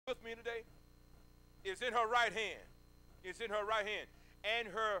me today? It's in her right hand. It's in her right hand. And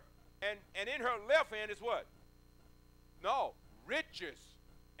in her left hand is what? No, riches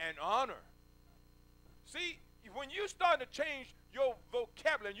and honor. See, when you start to change your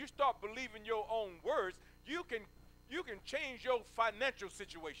vocabulary and you start believing your own words, you can change your financial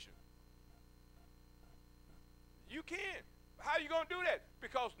situation. You can. How are you going to do that?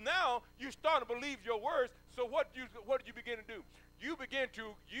 Because now you start to believe your words. So what do you begin to do? You begin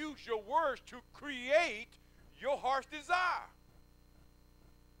to use your words to create your heart's desire.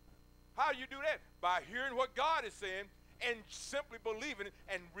 How do you do that? By hearing what God is saying and simply believing it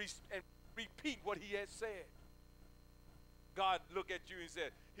and repeat what he has said. God looked at you and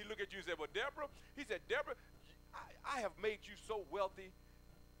said, well, Deborah, he said, Deborah, I have made you so wealthy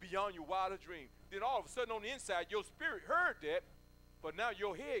beyond your wildest dream. Then all of a sudden on the inside, your spirit heard that, but now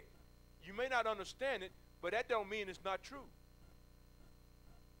your head, you may not understand it, but that don't mean it's not true.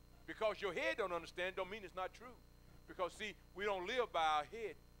 Because your head don't understand don't mean it's not true. Because, see, we don't live by our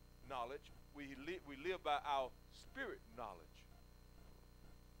head knowledge. We live by our spirit knowledge.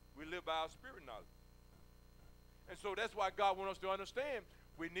 We live by our spirit knowledge. And so that's why God wants us to understand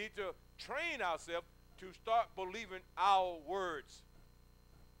we need to train ourselves to start believing our words.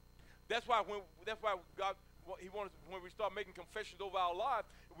 That's why God, he wants, when we start making confessions over our lives,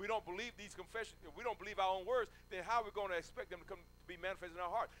 if we don't believe these confessions, if we don't believe our own words, then how are we going to expect them to come to be manifested in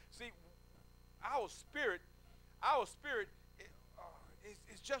our heart? See, our spirit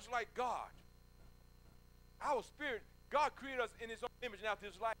is just like God. Our spirit, God created us in his own image and after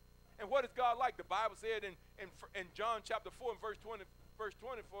his likeness. And what is God like? The Bible said in John chapter 4 and verse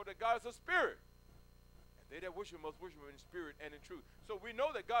 24 that God is a spirit. And they that worship him must worship him in spirit and in truth. So we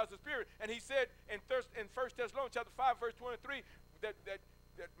know that God is a spirit. And he said in 1 Thessalonians chapter 5 verse 23 that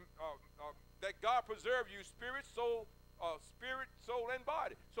God preserve you spirit, soul, and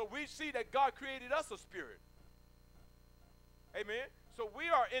body. So we see that God created us a spirit. Amen. So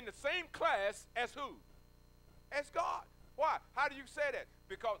we are in the same class as who? As God. Why? How do you say that?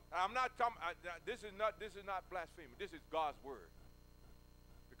 Because I'm not talking. This is not blasphemy. This is God's word.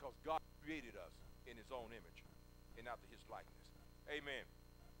 Because God created us in his own image and after his likeness. Amen.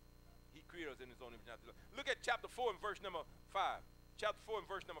 He created us in his own image and after his likeness. Look at chapter 4 and verse number 5. Chapter 4 and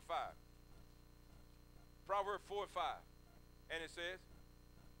verse number 5. Proverbs 4 and 5. And it says,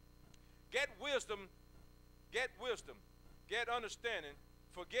 get wisdom, get understanding,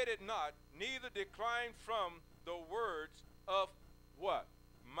 forget it not, neither decline from the words of what?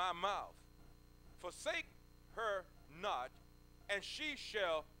 My mouth. Forsake her not, and she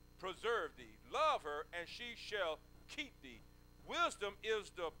shall preserve thee. Love her, and she shall keep thee. Wisdom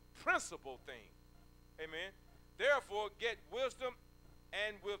is the principal thing. Amen. Therefore, get wisdom,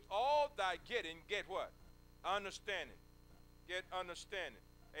 and with all thy getting, get what? Understanding. Get understanding.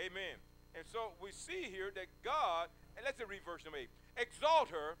 Amen. And so we see here that God, and let's read verse number 8. Exalt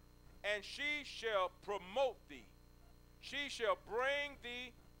her, and she shall promote thee. She shall bring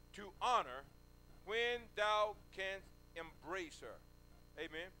thee to honor when thou canst embrace her.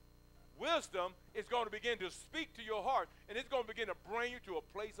 Amen. Wisdom is going to begin to speak to your heart, and it's going to begin to bring you to a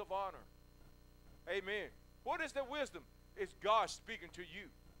place of honor. Amen. What is the wisdom? It's God speaking to you.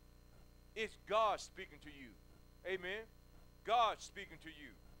 It's God speaking to you. Amen. God speaking to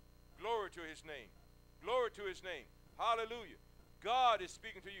you. Glory to his name. Glory to his name. Hallelujah. God is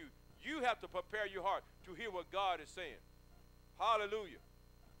speaking to you. You have to prepare your heart to hear what God is saying. Hallelujah.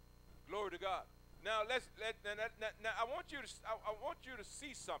 Glory to God. Now now I want you to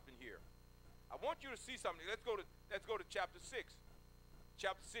see something here. I want you to see something. Let's go to chapter 6.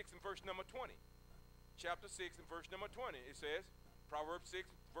 Chapter 6 and verse number 20. Chapter 6 and verse number 20. It says, Proverbs 6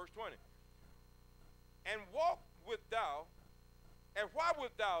 verse 20. And why wilt thou,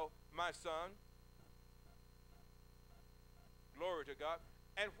 my son, glory to God,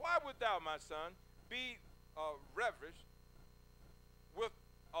 and why wilt thou, my son, be ravished with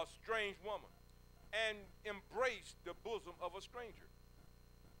a strange woman, and embrace the bosom of a stranger?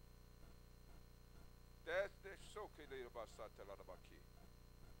 That's so clear about Satalabaki.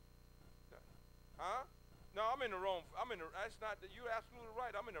 Huh? No, I'm in the wrong. That's not. You're absolutely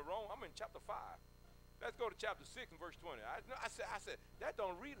right. I'm in the wrong. I'm in chapter 5. Let's go to chapter 6 and verse 20. I said that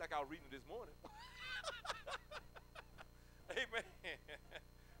don't read like I was reading it this morning. Amen.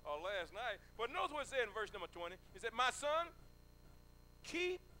 Or last night. But notice what it said in verse number 20. It said, my son,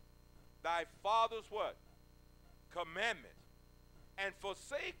 keep thy father's what? Commandment. And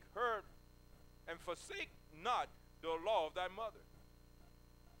forsake not the law of thy mother.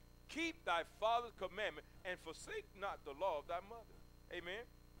 Keep thy father's commandment and forsake not the law of thy mother. Amen.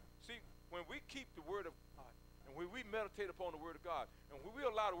 See, when we keep the word of God and And when we meditate upon the Word of God, and when we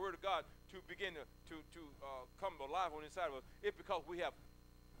allow the Word of God to begin to come alive on the inside of us, it's because we have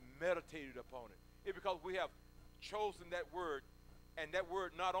meditated upon it. It's because we have chosen that Word, and that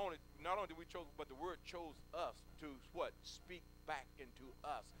Word not only did we choose, but the Word chose us to what? Speak back into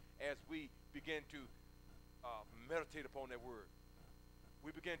us as we begin to meditate upon that Word.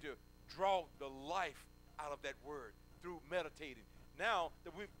 We begin to draw the life out of that Word through meditating. Now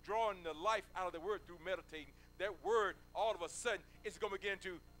that we've drawn the life out of the Word through meditating, that Word all of a sudden is going to begin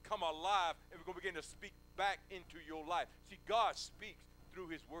to come alive, and we're going to begin to speak back into your life. See, God speaks through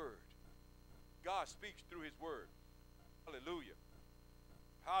His Word. God speaks through His Word. Hallelujah.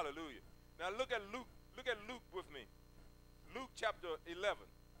 Hallelujah. Now look at Luke. Look at Luke with me. Luke chapter 11.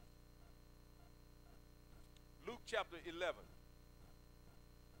 Luke chapter 11.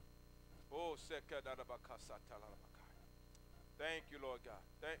 Oh, thank you, Lord God.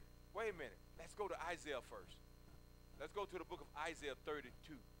 Wait a minute. Let's go to Isaiah first. Let's go to the book of Isaiah 32.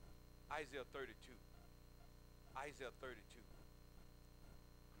 Isaiah 32. Isaiah 32.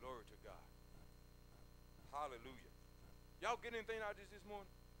 Glory to God. Hallelujah. Y'all get anything out of this morning?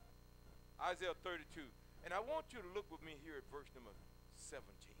 Isaiah 32. And I want you to look with me here at verse number 17.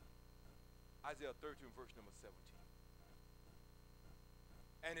 Isaiah 32 and verse number 17.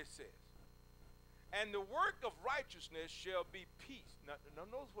 And it says, and the work of righteousness shall be peace. Now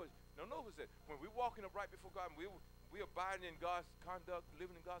notice what it said. When we walking upright before God, and we abiding in God's conduct,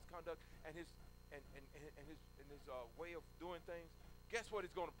 living in God's conduct, and his way of doing things, guess what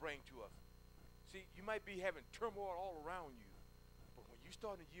it's going to bring to us? See, you might be having turmoil all around you, but when you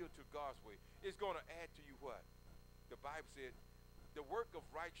start to yield to God's way, it's going to add to you what? The Bible said, the work of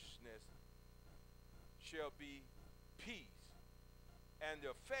righteousness shall be peace, and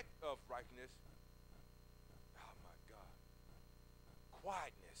the effect of righteousness, oh my God,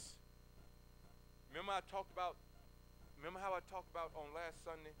 quietness. Remember how I talked about on last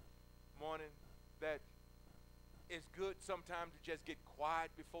Sunday morning that it's good sometimes to just get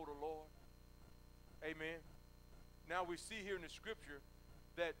quiet before the Lord? Amen. Now we see here in the scripture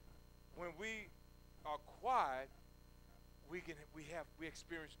that when we are quiet, we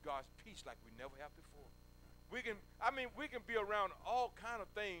experience God's peace like we never have before. We can be around all kind of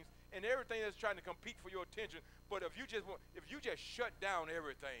things and everything that's trying to compete for your attention, but if you just shut down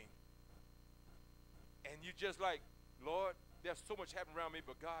everything and you just like, Lord, there's so much happening around me,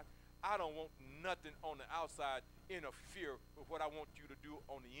 but God, I don't want nothing on the outside interfere with what I want you to do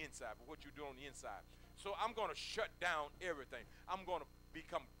on the inside, with what you do on the inside. So I'm going to shut down everything. I'm going to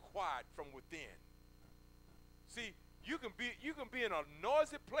become quiet from within. See, you can be in a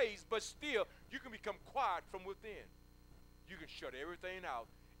noisy place, but still you can become quiet from within. You can shut everything out,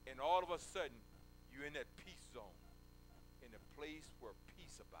 and all of a sudden you're in that peace zone, in a place where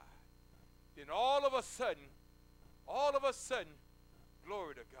peace abides. Then all of a sudden,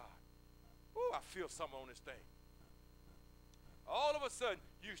 glory to God. Oh, I feel something on this thing. All of a sudden,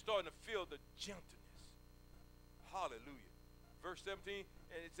 you're starting to feel the gentleness. Hallelujah. Verse 17,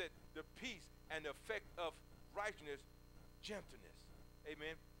 and it said, the peace and the effect of righteousness, gentleness.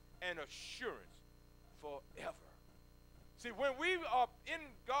 Amen. And assurance forever. See, when we are in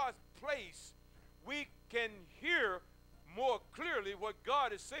God's place, we can hear more clearly what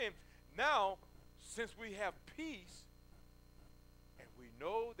God is saying. Now, since we have peace, and we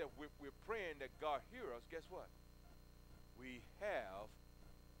know that we're praying that God hear us, guess what? We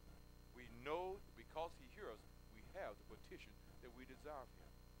know because he hears us, we have the petition that we desire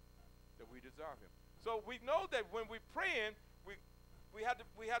of him. So we know that when we're praying, we have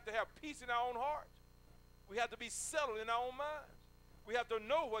to have peace in our own hearts. We have to be settled in our own minds. We have to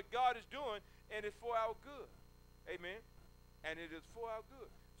know what God is doing, and it's for our good. Amen. And it is for our good.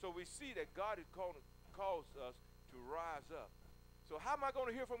 So we see that God is calls us to rise up. So how am I going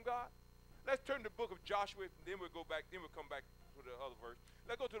to hear from God? Let's turn to the book of Joshua, and then we'll come back to the other verse.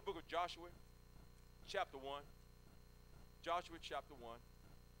 Let's go to the book of Joshua, chapter 1. Joshua chapter 1.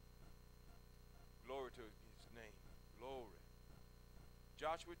 Glory to his name. Glory.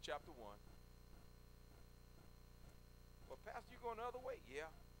 Joshua chapter 1. Well, Pastor, you're going the other way? Yeah.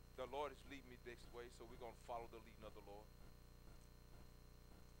 The Lord is leading me this way, so we're going to follow the leading of the Lord.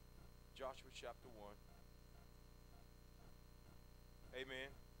 Joshua chapter 1. Amen.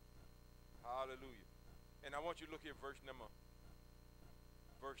 Hallelujah. And I want you to look at verse number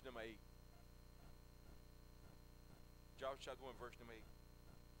 8. Joshua chapter 1, verse number 8.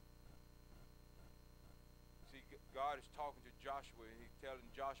 See, God is talking to Joshua, and he's telling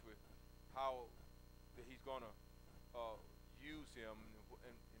Joshua how that he's going to use him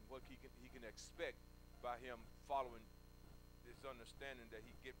and what he can expect by him following this understanding that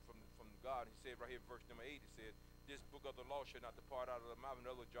he get from God. He said right here in verse number 8, he said, this book of the law shall not depart out of the mouth. In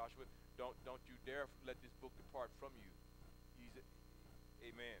other words, Joshua, don't you dare let this book depart from you.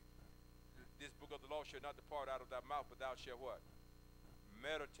 Amen. This book of the law shall not depart out of thy mouth, but thou shalt what?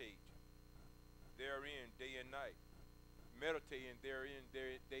 Meditate therein day and night. Meditating therein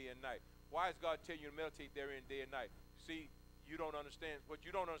day and night. Why is God telling you to meditate therein day and night? See, you don't understand. What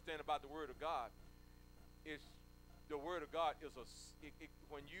you don't understand about the Word of God is the Word of God is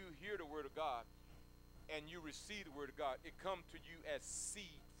when you hear the Word of God and you receive the Word of God, it comes to you as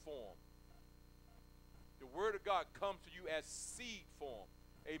seed form. The Word of God comes to you as seed form.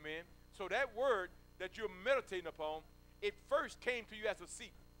 Amen. So that word that you're meditating upon, it first came to you as a seed.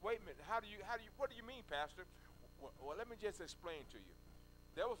 Wait a minute. What do you mean, Pastor? Well, let me just explain to you.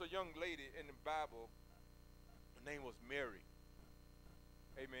 There was a young lady in the Bible. Her name was Mary.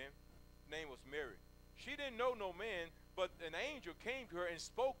 Amen. Her name was Mary. She didn't know no man, but an angel came to her and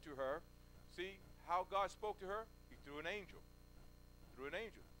spoke to her. See how God spoke to her? He through an angel. Through an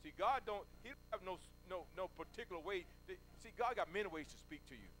angel. See, God he don't have no particular way. See, God got many ways to speak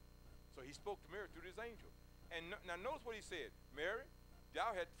to you. So he spoke to Mary through this angel. And now notice what he said. Mary,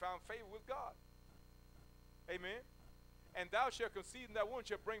 thou hast found favor with God. Amen. And thou shalt conceive, and that woman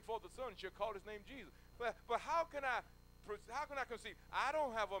shall bring forth a son, and shall call his name Jesus. But how can I conceive? I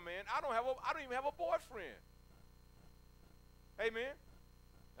don't have a man. I don't even have a boyfriend. Amen.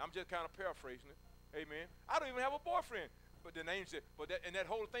 I'm just kind of paraphrasing it. Amen. I don't even have a boyfriend. But the name said, and that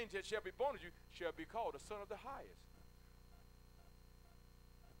whole thing that shall be born of you shall be called the Son of the Highest.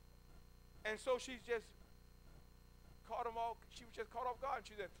 And so she was just caught off guard. And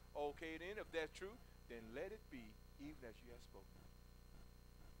she said, okay then, if that's true, then let it be even as you have spoken.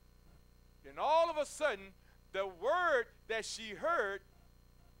 Then all of a sudden, the word that she heard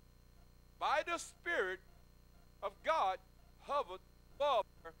by the Spirit of God hovered above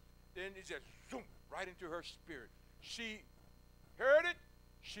her. Then it just zoom right into her spirit. She heard it.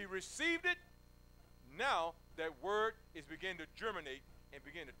 She received it. Now that word is beginning to germinate and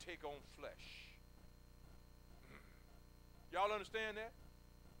begin to take on flesh. Y'all understand that?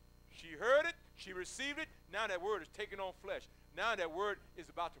 She heard it. She received it. Now that word is taking on flesh. Now that word is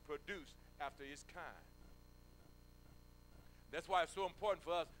about to produce after its kind. That's why it's so important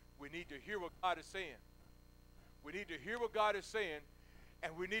for us. We need to hear what God is saying. We need to hear what God is saying,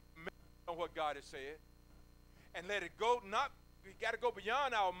 and we need to meditate on what God has said, and let it go. We got to go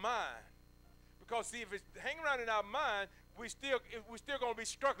beyond our mind, because see, if it's hanging around in our mind, we're still going to be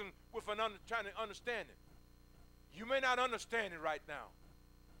struggling with trying to understand it. You may not understand it right now.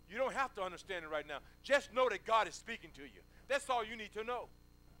 You don't have to understand it right now. Just know that God is speaking to you. That's all you need to know.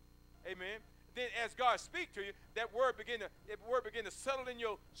 Amen. Then as God speaks to you, that word begin to settle in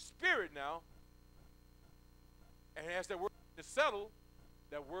your spirit now. And as that word begin to settle,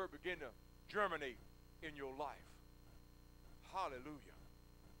 that word begin to germinate in your life. Hallelujah.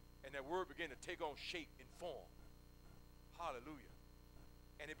 And that word begin to take on shape and form. Hallelujah.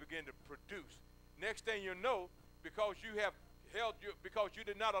 And it began to produce. Next thing you know, because you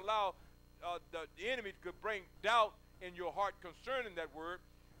did not allow the enemy to bring doubt in your heart concerning that word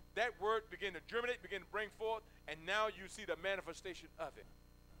began to germinate, began to bring forth, and now you see the manifestation of it.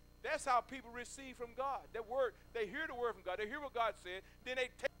 That's how people receive from God. That word, they hear the word from God. They hear what God said. Then they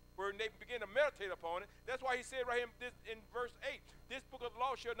take the word and they begin to meditate upon it. That's why he said right here in verse 8, this book of the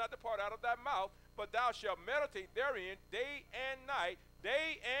law shall not depart out of thy mouth, but thou shalt meditate therein day and night,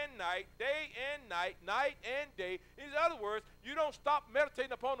 day and night, day and night, night and day. In other words, you don't stop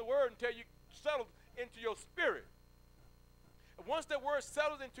meditating upon the word until you settle into your spirit. And once that word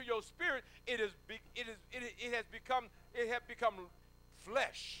settles into your spirit, it has become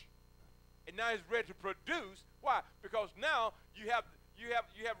flesh. And now it's ready to produce. Why? Because now you have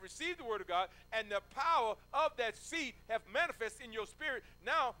received the word of God, and the power of that seed have manifested in your spirit.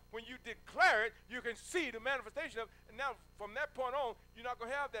 Now, when you declare it, you can see the manifestation of it. And now, from that point on, you're not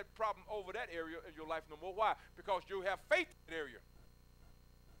going to have that problem over that area of your life no more. Why? Because you have faith in that area.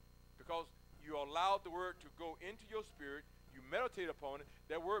 Because you allowed the word to go into your spirit. You meditate upon it.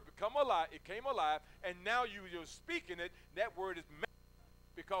 That word become alive. It came alive, and now you're speaking it. That word is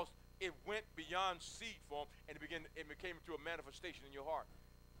because it went beyond seed form, and it became into a manifestation in your heart.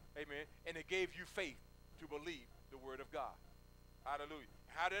 Amen. And it gave you faith to believe the word of God. Hallelujah.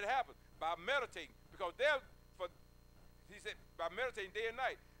 How did it happen? By meditating. Because he said, by meditating day and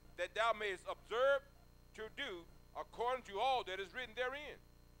night, that thou mayest observe to do according to all that is written therein.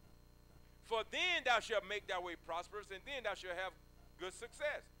 For then thou shalt make thy way prosperous, and then thou shalt have good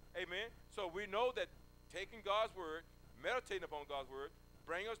success. Amen. So we know that taking God's word, meditating upon God's word,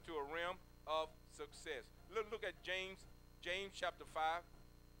 bring us to a realm of success. Look at James James chapter 5.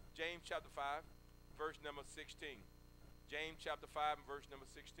 James chapter 5, verse number 16. James chapter 5 and verse number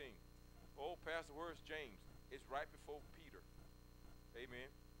 16. Oh, Pastor, where's James? It's right before Peter.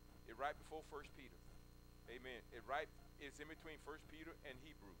 Amen. It's right before 1 Peter. Amen. It's in between 1 Peter and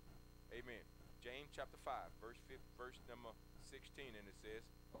Hebrew. Amen. James chapter 5, verse number 16, and it says,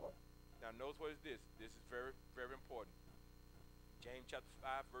 now notice what is this. This is very, very important. James chapter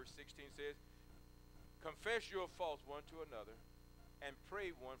 5, verse 16 says, confess your faults one to another, and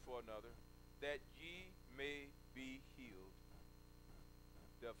pray one for another, that ye may be healed.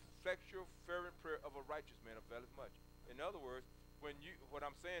 The effectual fervent prayer of a righteous man availeth much. In other words, what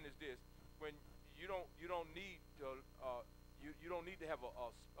I'm saying is this: when you don't need to have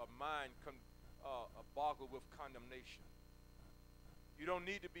a mind boggled with condemnation. You don't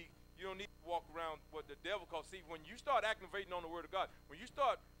need to walk around what the devil calls. See, when you start activating on the Word of God, when you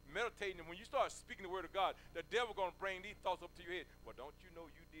start meditating, and when you start speaking the Word of God, the devil going to bring these thoughts up to your head. Well, don't you know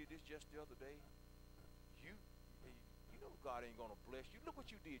you did this just the other day? You know God ain't going to bless you. Look what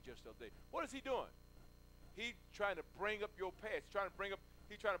you did just the other day. What is he doing? He's trying to bring up your past.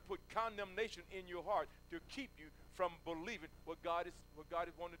 He's trying to put condemnation in your heart to keep you from believing what God is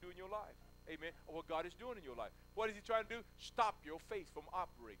wanting to do in your life. Amen. Or what God is doing in your life. What is he trying to do? Stop your faith from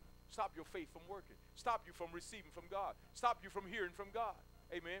operating. Stop your faith from working. Stop you from receiving from God. Stop you from hearing from God.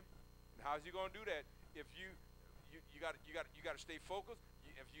 Amen. And how is he going to do that? If you got to stay focused.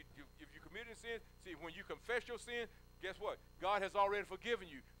 If you committed sin, see, when you confess your sin, guess what? God has already forgiven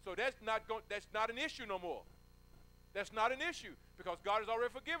you. So that's not an issue no more. That's not an issue because God has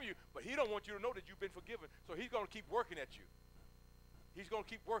already forgiven you. But he don't want you to know that you've been forgiven. So he's going to keep working at you. He's going to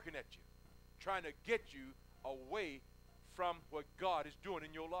keep working at you, trying to get you away from what God is doing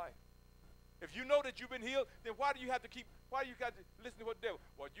in your life. If you know that you've been healed, then why do you got to listen to what the devil?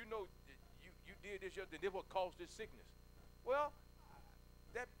 Well, you know you did this, then this what caused this sickness. Well,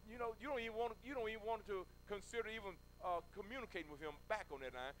 that you don't even want to consider even communicating with him back on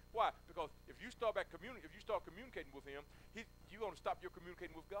that line. Why? Because if you start communicating with him, you're going to stop your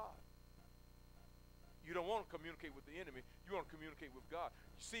communicating with God. You don't want to communicate with the enemy. You want to communicate with God.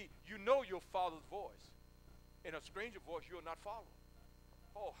 You see, you know your Father's voice. In a stranger voice, you will not follow.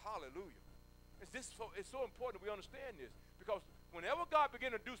 Oh, hallelujah. It's so important that we understand this, because whenever God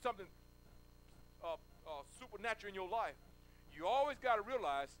begins to do something supernatural in your life, you always got to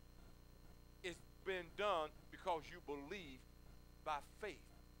realize it's been done because you believe by faith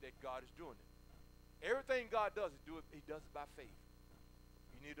that God is doing it. Everything God does, he does it by faith.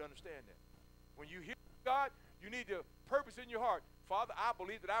 You need to understand that. When you hear God, you need to purpose in your heart, Father, I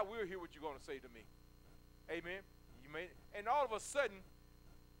believe that I will hear what you're going to say to me. Amen. And all of a sudden,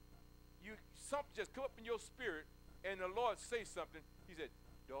 something just come up in your spirit, and the Lord says something. He said,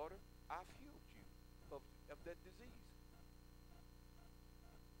 daughter, I've healed you of that disease.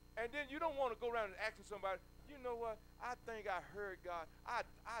 And then you don't want to go around and asking somebody, you know what, I think I heard God. I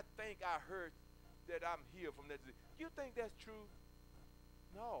think I heard that I'm healed from that disease. You think that's true?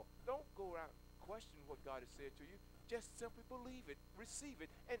 No. Don't go around questioning what God has said to you. Just simply believe it, receive it,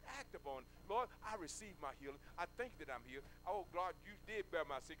 and act upon it. Lord, I receive my healing. I think that I'm healed. Oh, God, you did bear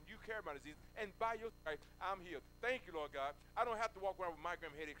my sickness. You carried my disease. And by your stripes, I'm healed. Thank you, Lord God. I don't have to walk around with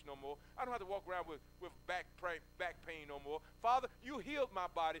migraine headaches no more. I don't have to walk around with back pain no more. Father, you healed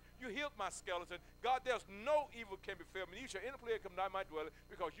my body. You healed my skeleton. God, there's no evil can befall me. You shall enter plague come nigh my dwelling,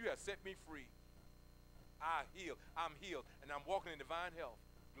 because you have set me free. I'm healed, and I'm walking in divine health.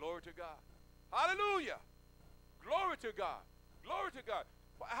 Glory to God. Hallelujah. Glory to God. Glory to God.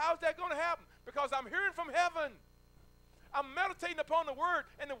 How's that going to happen? Because I'm hearing from heaven. I'm meditating upon the Word,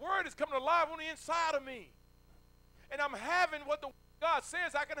 and the Word is coming alive on the inside of me. And I'm having what the God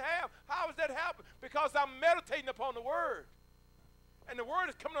says I can have. How does that happen? Because I'm meditating upon the Word. And the Word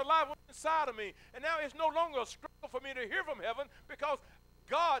is coming alive on the inside of me. And now it's no longer a struggle for me to hear from heaven, because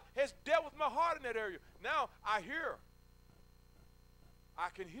God has dealt with my heart in that area. Now I hear.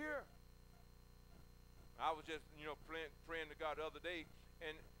 I can hear. I was just, praying to God the other day,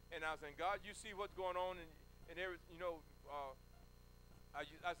 and I was saying, God, you see what's going on, and every,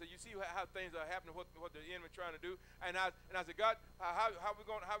 I said, you see how things are happening, what the enemy is trying to do, and I said, God, how we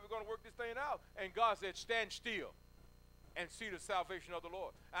going to work this thing out? And God said, stand still and see the salvation of the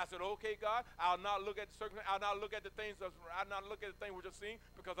Lord. I said, okay, God, I'll not look at the circumstances, I'll not look at the things which are seen,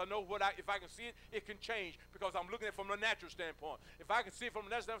 because I know if I can see it, it can change, because I'm looking at it from a natural standpoint. If I can see it from a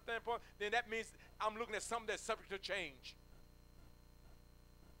natural standpoint, then that means I'm looking at something that's subject to change.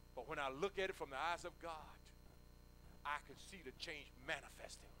 But when I look at it from the eyes of God, I can see the change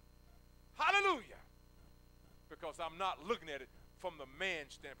manifesting. Hallelujah! Because I'm not looking at it from the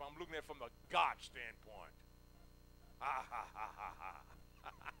man standpoint. I'm looking at it from the God standpoint. Ha ha ha ha ha.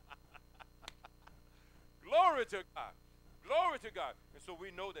 Glory to God. Glory to God. And so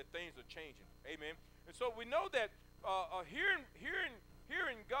we know that things are changing. Amen. And so we know that hearing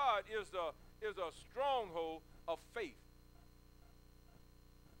God is a stronghold of faith.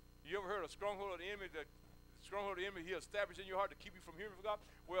 You ever heard of stronghold of the enemy? The stronghold of the enemy he established in your heart to keep you from hearing from God?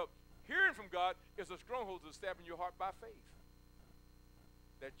 Well, hearing from God is a stronghold to establish in your heart by faith,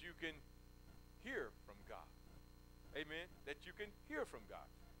 that you can hear from God. Amen. That you can hear from God.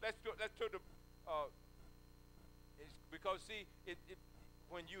 Let's go to the because see,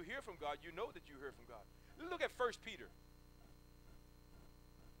 when you hear from God, you know that you hear from God. Look at 1 Peter.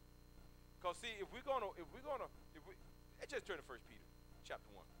 Because see, let's just turn to 1 Peter, chapter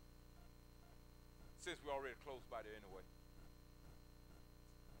 1. Since we're already close by there anyway.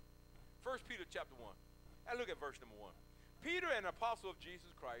 1 Peter chapter 1. And look at verse number 1. Peter, an apostle of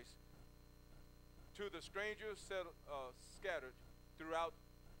Jesus Christ, to the strangers scattered throughout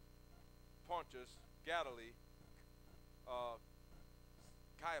Pontus, Galilee,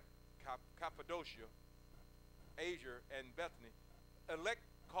 Cappadocia, Asia, and Bethany, elect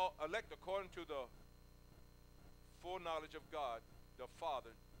according to the foreknowledge of God the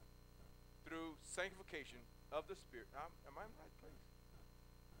Father through sanctification of the Spirit. Am I in the right place?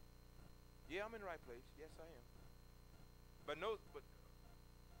 Yeah, I'm in the right place. Yes, I am.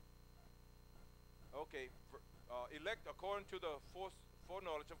 Elect according to the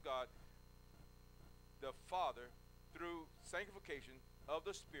foreknowledge of God the Father through sanctification of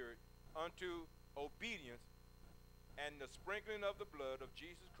the Spirit unto obedience and the sprinkling of the blood of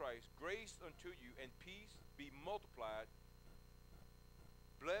Jesus Christ. Grace unto you and peace be multiplied.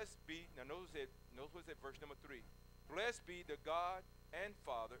 Blessed be, now notice what's that, verse number 3. Blessed be the God and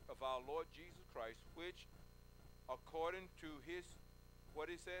Father of our Lord Jesus Christ, which according to his, what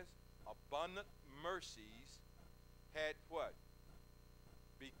it says, abundant mercies had what?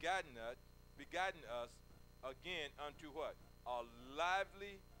 Begotten us again unto what? A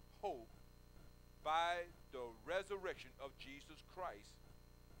lively hope by the resurrection of Jesus Christ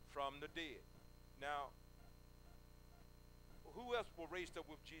from the dead. Now, who else were raised up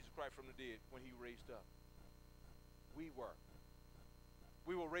with Jesus Christ from the dead when he raised up? We were.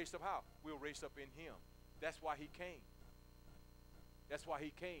 We were raised up how? We were raised up in him. That's why he came. That's why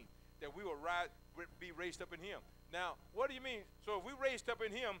he came. That we will be raised up in him. Now, what do you mean? So if we raised up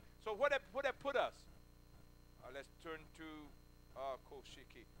in him, so what that put us? Let's turn to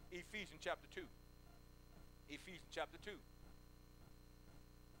Ephesians chapter 2. Ephesians chapter 2.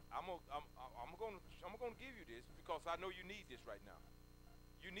 I'm gonna give you this because I know you need this right now.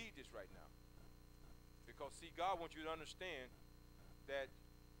 You need this right now. Because see, God wants you to understand that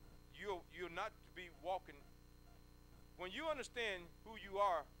you're not to be walking. When you understand who you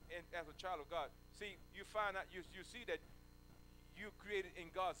are as a child of God, see, you find out, you see that you're created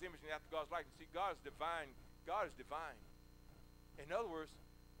in God's image and after God's likeness. See, God is divine. God is divine. In other words,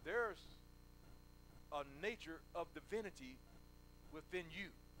 there's a nature of divinity within you.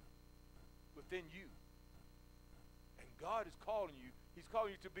 Within you. And God is calling you. He's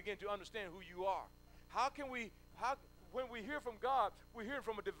calling you to begin to understand who you are. When we hear from God, we're hearing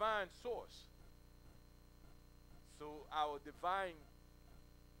from a divine source. So our divine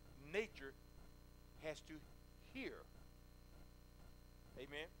nature has to hear.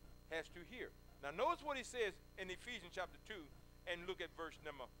 Amen? Has to hear. Now notice what he says in Ephesians chapter 2 and look at verse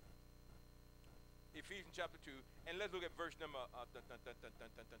number, Ephesians chapter 2, and let's look at verse number,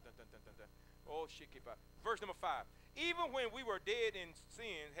 verse number 5. Even when we were dead in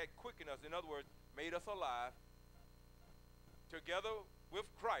sin, had quickened us, in other words, made us alive, together with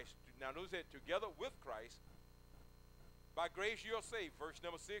Christ. Now notice that, together with Christ, by grace you are saved, verse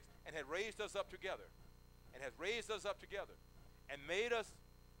number 6, and had raised us up together, and has raised us up together, and made us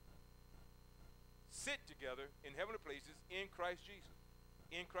sit together in heavenly places in Christ Jesus.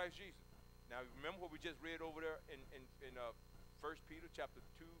 In Christ Jesus. Now remember what we just read over there in 1 Peter chapter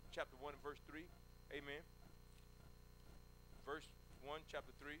 2, chapter 1 and verse 3. Amen. Verse 1,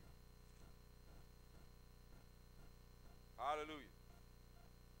 chapter 3. Hallelujah.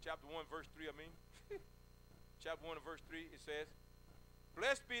 Chapter 1, verse 3, I mean. Chapter 1 and verse 3, it says,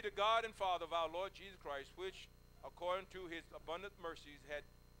 Blessed be the God and Father of our Lord Jesus Christ, which, according to his abundant mercies, had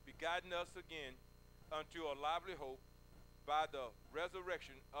begotten us again unto a lively hope by the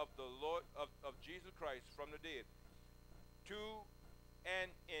resurrection of the Lord of Jesus Christ from the dead, to an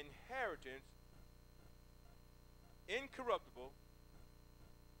inheritance incorruptible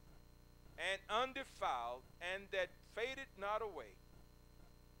and undefiled, and that fadeth not away,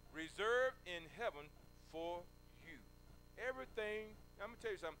 reserved in heaven for you. everything, I'm going to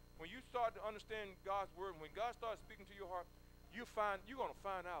tell you something. When you start to understand God's word, when God starts speaking to your heart, you're going to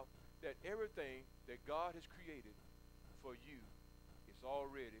find out that everything that God has created for you is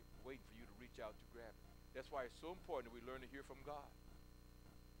already waiting for you to reach out to grab it. That's why it's so important that we learn to hear from God.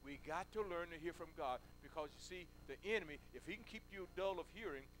 We got to learn to hear from God, because you see, the enemy, if he can keep you dull of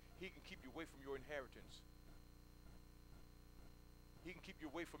hearing, he can keep you away from your inheritance. He can keep you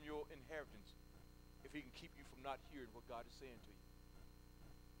away from your inheritance if he can keep you from not hearing what God is saying to you.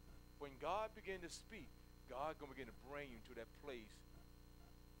 When God begin to speak, God going to begin to bring you to that place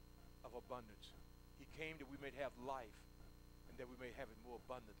of abundance. He came that we may have life, and that we may have it more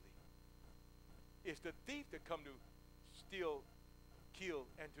abundantly. It's the thief that come to steal, kill,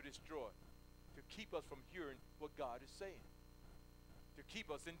 and to destroy, to keep us from hearing what God is saying, to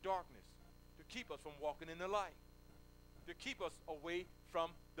keep us in darkness, to keep us from walking in the light, to keep us away from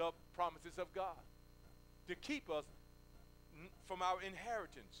the promises of God, to keep us from our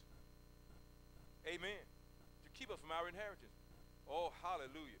inheritance. Amen. To keep us from our inheritance. Oh,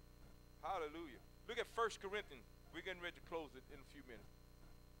 hallelujah. Hallelujah. Look at 1 Corinthians. We're getting ready to close it in a few minutes.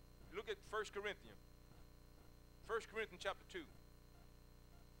 Look at 1 Corinthians. 1 Corinthians chapter 2.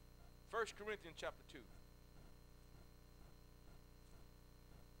 1 Corinthians chapter 2.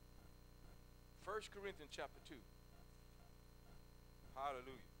 1 Corinthians chapter 2.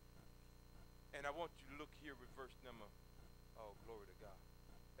 Hallelujah. And I want you to look here with verse number, oh, glory to God.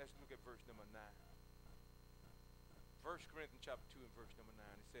 Let's look at verse number 9. 1 Corinthians chapter 2 and verse number 9.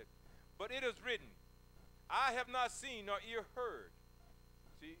 It said, but it is written, I have not seen nor ear heard.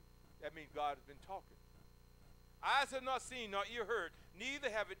 See, that means God has been talking. Eyes have not seen nor ear heard, neither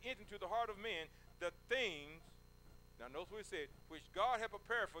have it entered into the heart of man the things, now notice what it said, which God hath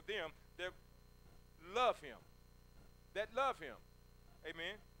prepared for them that love him. That love him.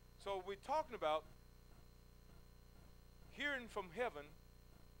 Amen. So we're talking about hearing from heaven,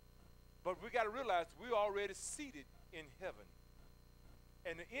 but we got to realize we're already seated in heaven.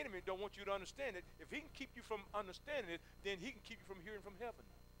 And the enemy don't want you to understand it. If he can keep you from understanding it, then he can keep you from hearing from heaven.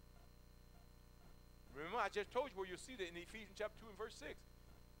 Remember, I just told you where you're seated in Ephesians chapter 2 and verse 6.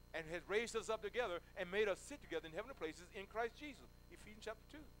 And has raised us up together and made us sit together in heavenly places in Christ Jesus. Ephesians chapter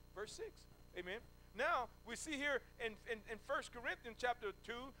 2, verse 6. Amen. Now, we see here in 1 Corinthians chapter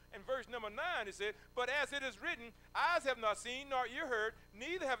 2 and verse number 9, it said, but as it is written, eyes have not seen, nor ear heard,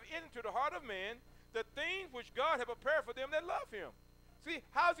 neither have entered into the heart of man the things which God hath prepared for them that love him. See,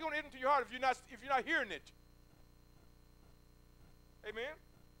 how's he going to enter into your heart if you're not hearing it? Amen.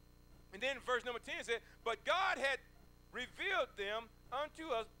 And then verse number 10 said, but God had revealed them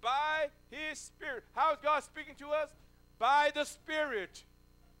unto us by his Spirit. How is God speaking to us? By the Spirit.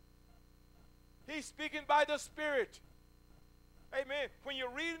 He's speaking by the Spirit. Amen. When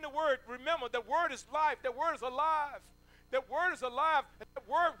you're reading the word, remember the word is life. The word is alive. That word is alive. And that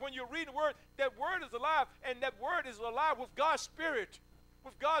word, when you read the word, that word is alive. And that word is alive with God's Spirit,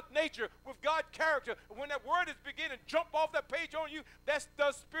 with God's nature, with God's character. When that word is beginning to jump off that page on you, that's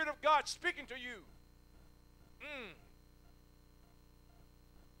the Spirit of God speaking to you.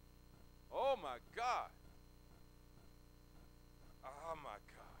 Oh my God. Oh my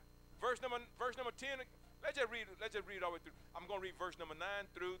God. Verse number 10. Let's just read it all the way through. I'm going to read verse number 9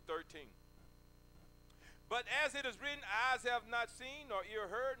 through 13. But as it is written, eyes have not seen nor ear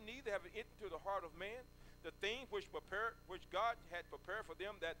heard, neither have it entered into the heart of man the things which God had prepared for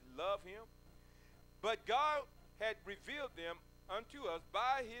them that love him. But God had revealed them unto us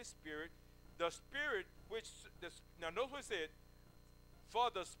by his Spirit, the Spirit which, now notice what it said,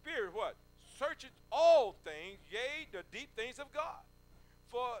 for the Spirit what? Searcheth all things, yea, the deep things of God.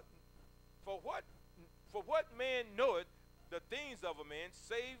 For what man knoweth the things of a man,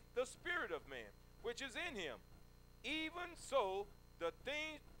 save the Spirit of man, which is in him? Even so, the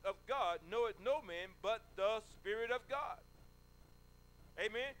things of God knoweth no man but the Spirit of God.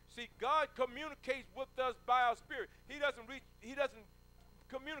 Amen. See, God communicates with us by our spirit. He doesn't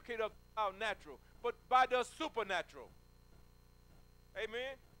communicate us by our natural, but by the supernatural.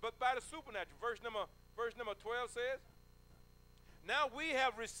 Amen. But by the supernatural. Verse number 12 says, now we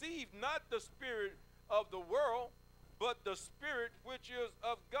have received not the spirit of the world, but the Spirit which is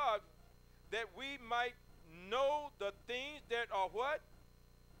of God, that we might know the things that are what?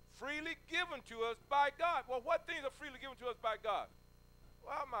 Freely given to us by God. Well, what things are freely given to us by God?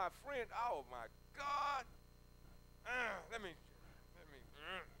 Well, my friend, oh my God.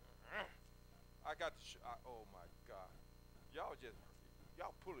 Oh my God.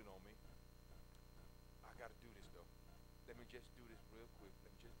 Y'all pulling on me. I got to do this though. Let me just do this real quick.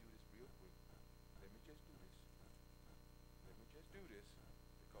 Let me just do this real quick. Let me just do this. Let me just do this.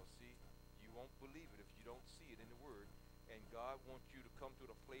 Because see, you won't believe it if you don't see it in the Word. And God wants you to come to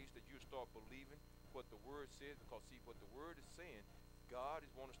the place that you start believing what the Word says, because see, what the Word is saying, God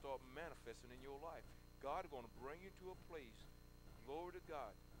is going to start manifesting in your life. God is going to bring you to a place, glory to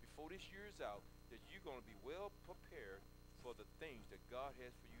God, before this year is out, that you're going to be well prepared for the things that God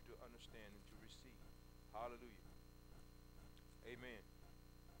has for you to understand and to receive. Hallelujah. Amen.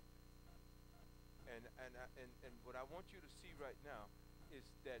 And what I want you to see right now is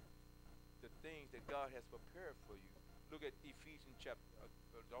that the things that God has prepared for you. Look at Ephesians chapter.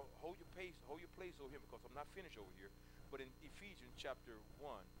 Hold your place over here, because I'm not finished over here. But in Ephesians chapter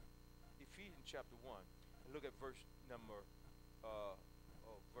 1, look at verse number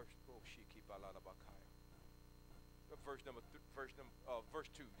verse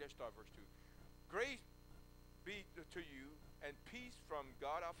 2. Let's start verse 2. Grace be to you and peace from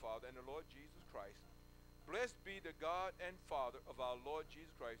God our Father and the Lord Jesus Christ. Blessed be the God and Father of our Lord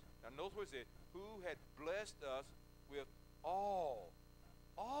Jesus Christ. Now notice what it said, who had blessed us with all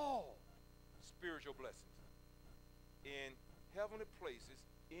spiritual blessings in heavenly places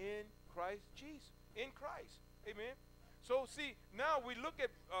in Christ Jesus. In Christ. Amen. So see, now we look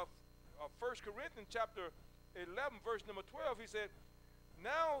at 1 Corinthians chapter 11, verse number 12. He said,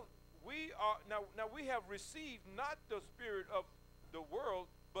 now we have received not the spirit of the world,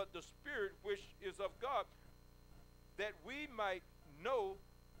 but the Spirit which is of God, that we might know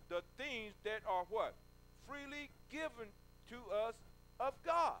the things that are what? Freely given to us of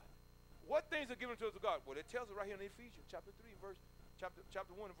God. What things are given to us of God? Well, it tells us right here in Ephesians chapter 1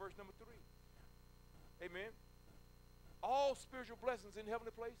 and verse number 3. Amen. All spiritual blessings in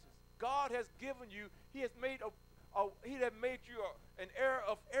heavenly places. God has given you, He has made you an heir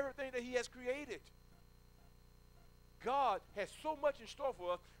of everything that He has created. God has so much in store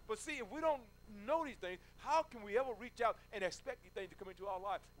for us, but see, if we don't know these things, how can we ever reach out and expect these things to come into our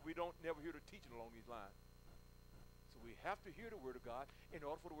life if we don't never hear the teaching along these lines? So we have to hear the Word of God in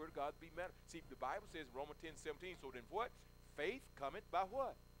order for the Word of God to be manifest. See, the Bible says, Romans 10:17, so then what? Faith cometh by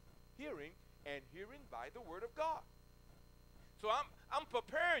what? Hearing, and hearing by the Word of God. So I'm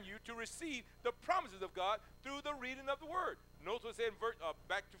preparing you to receive the promises of God through the reading of the Word. Notice what it said in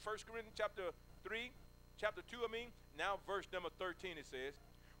back to 1 Corinthians chapter 2, now verse number 13 it says,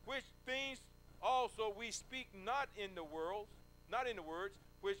 which things also we speak not in the words,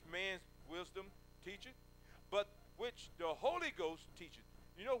 which man's wisdom teacheth, but which the Holy Ghost teacheth.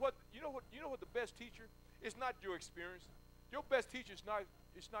 You know what the best teacher is? Not your experience. Your best teacher is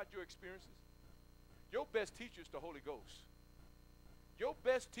not your experiences. Your best teacher is the Holy Ghost. Your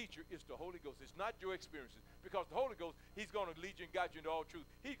best teacher is the Holy Ghost. It's not your experiences. Because the Holy Ghost, He's going to lead you and guide you into all truth.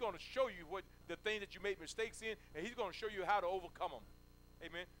 He's going to show you what the things that you made mistakes in, and He's going to show you how to overcome them.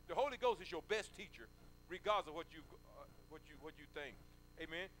 Amen. The Holy Ghost is your best teacher, regardless of what you think.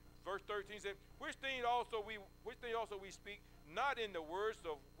 Amen. Verse 13 said, which thing also we speak, not in the words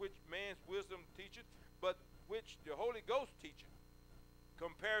of which man's wisdom teacheth, but which the Holy Ghost teacheth.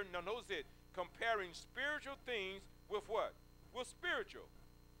 Comparing spiritual things with what? With spiritual.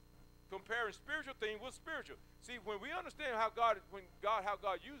 Comparing spiritual things with spiritual. See, when we understand how God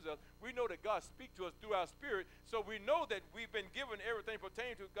uses us, we know that God speaks to us through our spirit. So we know that we've been given everything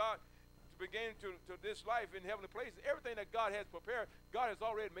pertaining to God to begin to this life in heavenly places. Everything that God has prepared, God has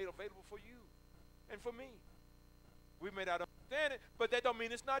already made available for you and for me. We may not understand it, but that don't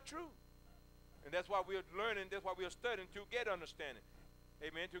mean it's not true. And that's why we're learning, that's why we're studying to get understanding.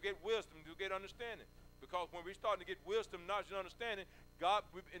 Amen. To get wisdom, to get understanding. Because when we're starting to get wisdom, knowledge, and understanding,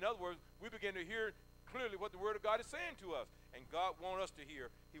 in other words, we begin to hear clearly what the Word of God is saying to us. And God wants us to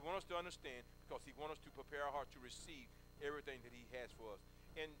hear. He wants us to understand, because He wants us to prepare our heart to receive everything that He has for us.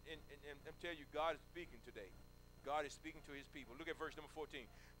 And I'm telling you, God is speaking today. God is speaking to His people. Look at verse number 14.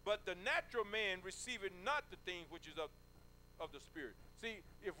 But the natural man receiveth not the things which is of the Spirit. See,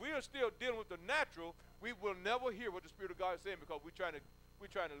 if we are still dealing with the natural, we will never hear what the Spirit of God is saying, because we're trying to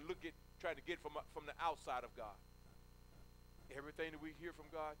get from the outside of God. Everything that we hear from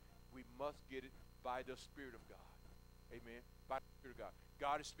God, we must get it by the Spirit of God. Amen. By the Spirit of God.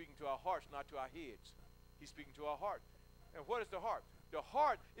 God is speaking to our hearts, not to our heads. He's speaking to our heart. And what is the heart? The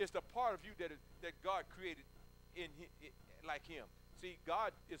heart is the part of you that God created like Him. See,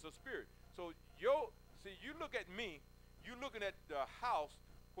 God is a spirit. So you look at me, you're looking at the house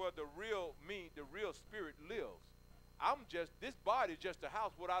where the real me, the real spirit lives. This body is just the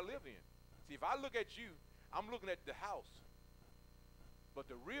house what I live in. See, if I look at you, I'm looking at the house. But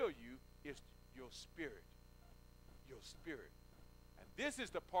the real you is your spirit. Your spirit. And this is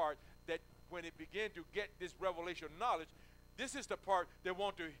the part that when it began to get this revelation knowledge, this is the part that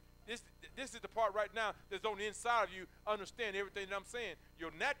this is the part right now that's on the inside of you, understand everything that I'm saying.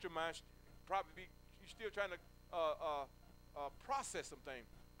 Your natural mind you're still trying to process some things.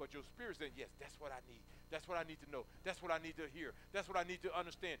 But your spirit saying, yes, that's what I need. That's what I need to know. That's what I need to hear. That's what I need to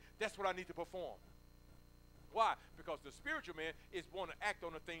understand. That's what I need to perform. Why? Because the spiritual man is want to act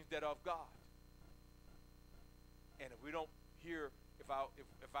on the things that are of God. And if we don't hear, if our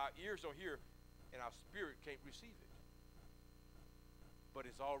ears don't hear, and our spirit can't receive it. But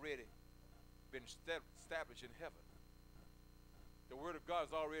it's already been established in heaven. The word of God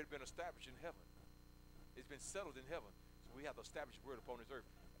has already been established in heaven. It's been settled in heaven. So we have to establish the word upon this earth.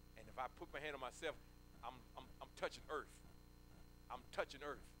 And if I put my hand on myself, I'm touching earth. I'm touching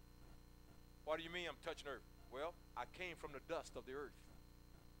earth. What do you mean I'm touching earth? Well, I came from the dust of the earth.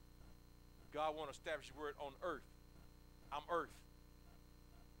 God wants to establish the word on earth. I'm earth.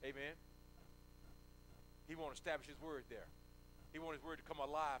 Amen. He wants to establish his word there. He wants his word to come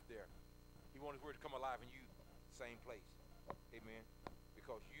alive there. He wants his word to come alive in you, same place. Amen.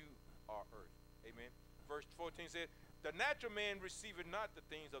 Because you are earth. Amen. Verse 14 says, the natural man receiveth not the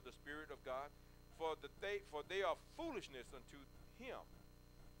things of the Spirit of God, for they are foolishness unto him.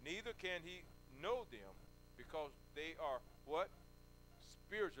 Neither can he know them, because they are what?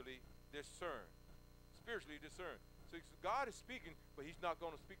 Spiritually discerned. Spiritually discerned. So God is speaking, but he's not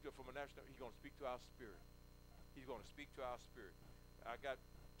going to speak to it from a natural. He's going to speak to our spirit. He's going to speak to our spirit. I got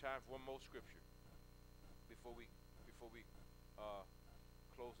time for one more scripture before we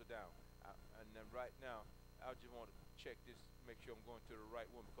close it down. And then right now, I just want to check this, make sure I'm going to the right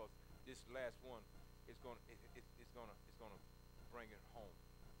one, because this last one is going to bring it home.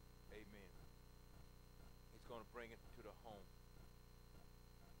 Amen. It's going to bring it to the home.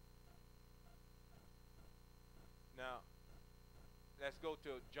 Now, let's go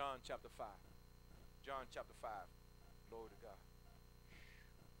to John chapter 5. John chapter 5. Glory to God.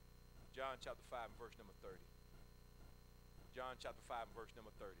 John chapter 5 and verse number 30. John chapter 5 and verse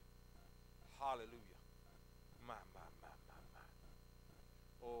number 30. Hallelujah. My.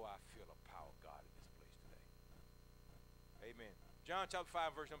 Oh, I feel the power of God in this place today. Amen. John chapter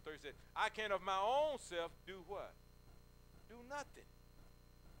 5 verse number 30 says, I can of my own self do what? Do nothing.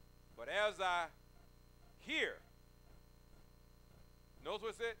 But as I hear. Notice what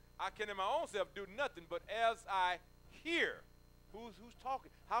it said? I can in my own self do nothing, but as I hear. Who's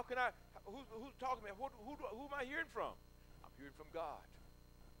talking? How can I, who's talking? Who am I hearing from? I'm hearing from God.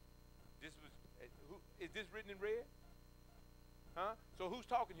 Is this written in red? Huh? So who's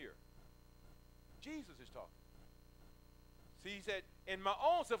talking here? Jesus is talking. See, he said, in my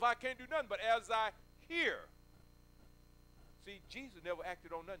own self I can't do nothing, but as I hear. See, Jesus never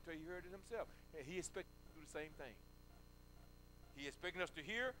acted on nothing until he heard it himself. And he expected us to do the same thing. He expecting us to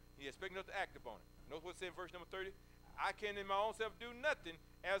hear. He expecting us to act upon it. Notice what it said in verse number 30? I can in my own self do nothing.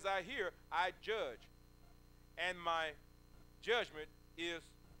 As I hear, I judge. And my judgment is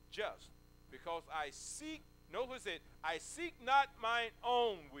just. Because I seek, notice what it said, I seek not mine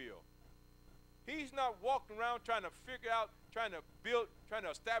own will. He's not walking around trying to figure out, trying to build, trying to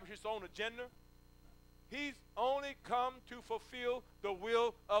establish his own agenda. He's only come to fulfill the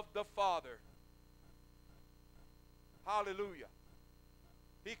will of the Father. Hallelujah.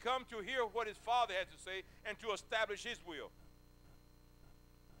 He come to hear what his Father has to say and to establish his will.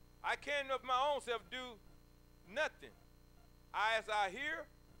 I can of my own self do nothing. As I hear,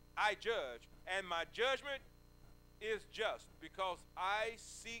 I judge, and my judgment is just, because I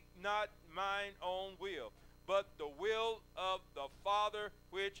seek not mine own will, but the will of the Father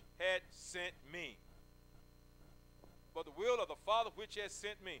which had sent me. But the will of the Father which has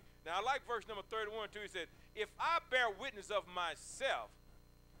sent me. Now I like verse number 31 too. He said, if I bear witness of myself,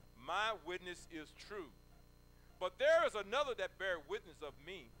 my witness is true. But there is another that bear witness of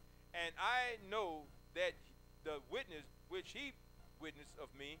me, and I know that the witness which he witnessed of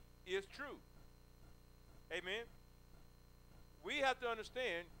me is true. Amen. We have to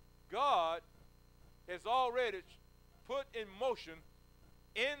understand God has already put in motion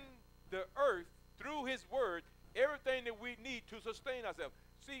in the earth through his word everything that we need to sustain ourselves.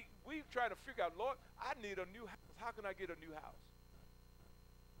 See, we try to figure out, Lord, I need a new house. How can I get a new house?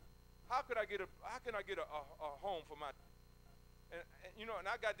 How can I get a home for my, and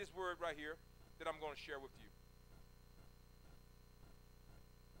I got this word right here that I'm going to share with you.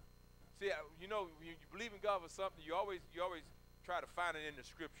 See, when you believe in God for something, you always try to find it in the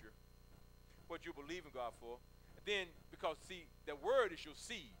scripture, what you believe in God for. And then, because, see, the word is your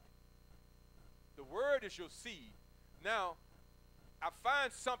seed. The word is your seed. Now, I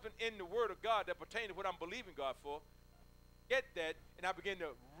find something in the word of God that pertains to what I'm believing God for. Get that, and I begin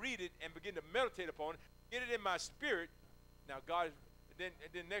to read it and begin to meditate upon it, get it in my spirit. Now, God, then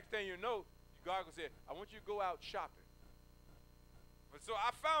next thing you know, God will say, I want you to go out shopping. But so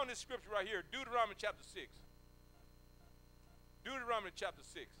I found this scripture right here, Deuteronomy chapter 6. Deuteronomy chapter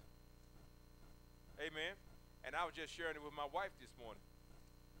 6. Amen. And I was just sharing it with my wife this morning.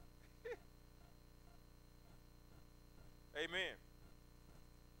 Amen.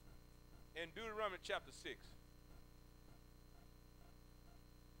 In Deuteronomy chapter 6.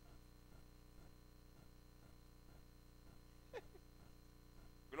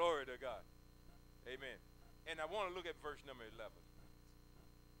 Glory to God. Amen. And I want to look at verse number 11.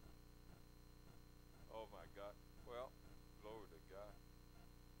 Oh my God. Well, glory to God.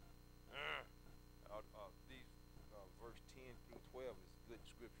 Verse 10 through 12 is good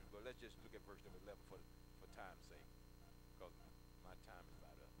scripture, but let's just look at verse number 11 for time's sake, because my time is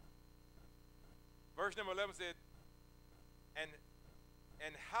about up. Verse number 11 said,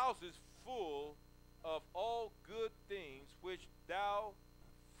 and houses full of all good things which thou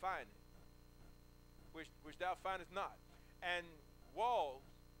findest, which thou findest not, and wells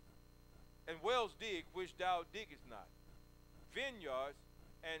dig which thou diggest not, vineyards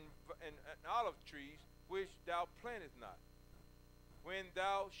and olive trees which thou plantest not, when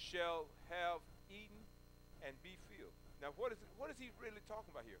thou shalt have eaten and be filled. Now, what is he really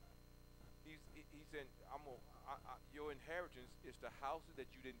talking about here? He's saying, your inheritance is the houses that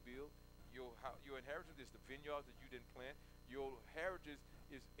you didn't build. Your inheritance is the vineyards that you didn't plant. Your inheritance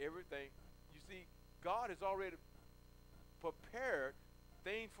is everything. You see, God has already prepared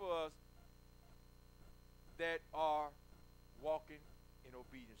things for us that are walking in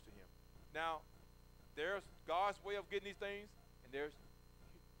obedience to him. Now, there's God's way of getting these things, and there's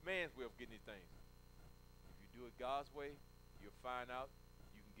man's way of getting these things. If you do it God's way, you'll find out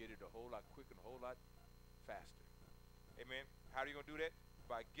you can get it a whole lot quicker and a whole lot faster. Amen. How are you going to do that?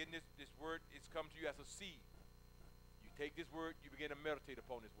 By getting this word, it's come to you as a seed. You take this word, you begin to meditate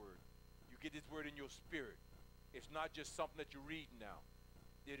upon this word. You get this word in your spirit. It's not just something that you're reading now.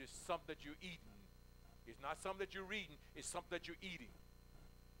 It is something that you're eating. It's not something that you're reading, it's something that you're eating.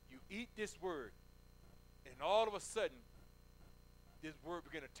 You eat this word, and all of a sudden, this word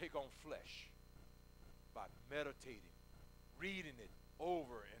begin to take on flesh by meditating, reading it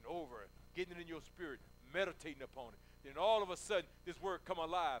over and over, getting it in your spirit, meditating upon it. Then all of a sudden, this word come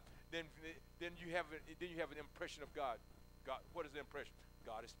alive. Then you have an impression of God. God, what is the impression?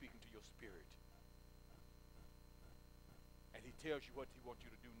 God is speaking to your spirit, and He tells you what He wants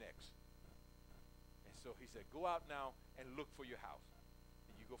you to do next. And so He said, "Go out now and look for your house."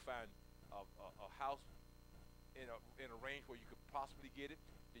 And you go find a house in a range where you could possibly get it.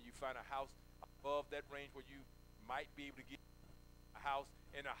 Then you find a house above that range where you might be able to get a house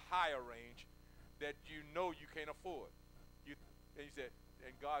in a higher range that you know you can't afford. And He said,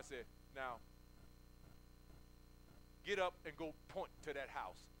 and God said, "Now get up and go point to that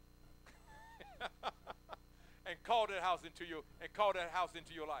house." And call that house into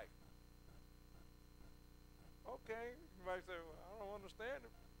your life. Okay, you might say, "Well, I don't understand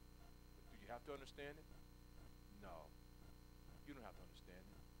it." But do you have to understand it? No, you don't have to understand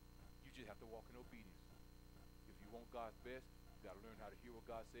it. You just have to walk in obedience. If you want God's best, you got to learn how to hear what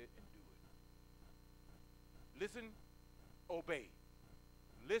God said and do it. Listen, obey.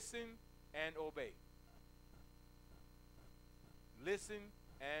 Listen and obey. Listen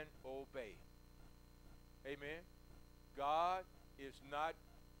and obey. Amen. God is not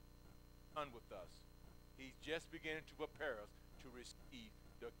done with us. He's just beginning to prepare us to receive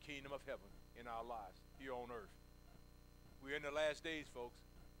the kingdom of heaven in our lives here on earth. We're in the last days, folks.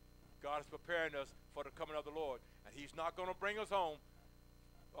 God is preparing us for the coming of the Lord. And He's not going to bring us home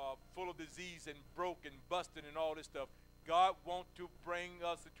full of disease and broken, busted, and all this stuff. God wants to bring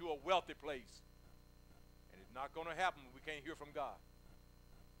us into a wealthy place. And it's not going to happen when we can't hear from God.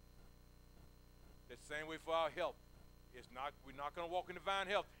 The same way for our health. We're not going to walk in divine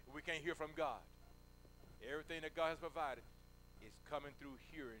health if we can't hear from God. Everything that God has provided is coming through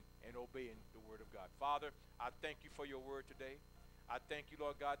hearing and obeying the word of God. Father, I thank you for your word today. I thank you,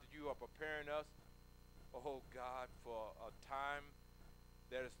 Lord God, that you are preparing us, oh God, for a time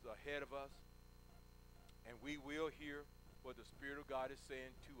that is ahead of us. And we will hear what the Spirit of God is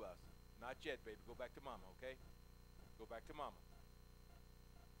saying to us. Not yet, baby. Go back to mama, okay? Go back to mama.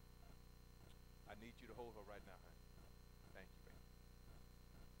 I need you to hold her right now, honey. Thank you, baby.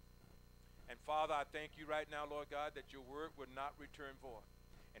 And Father, I thank you right now, Lord God, that your word will not return void.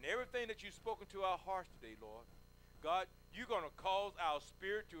 And everything that you've spoken to our hearts today, Lord, God, you're going to cause our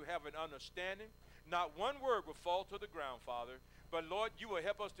spirit to have an understanding. Not one word will fall to the ground, Father. But, Lord, you will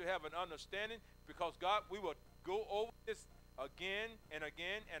help us to have an understanding because, God, we will go over this again and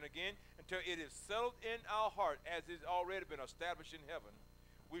again and again until it is settled in our heart as it's already been established in heaven.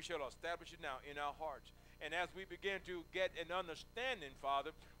 We shall establish it now in our hearts. And as we begin to get an understanding,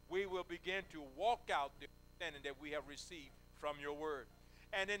 Father, we will begin to walk out the understanding that we have received from your word.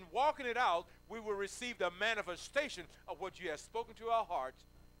 And in walking it out, we will receive the manifestation of what you have spoken to our hearts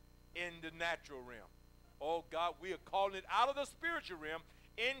in the natural realm. Oh God, we are calling it out of the spiritual realm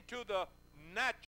into the natural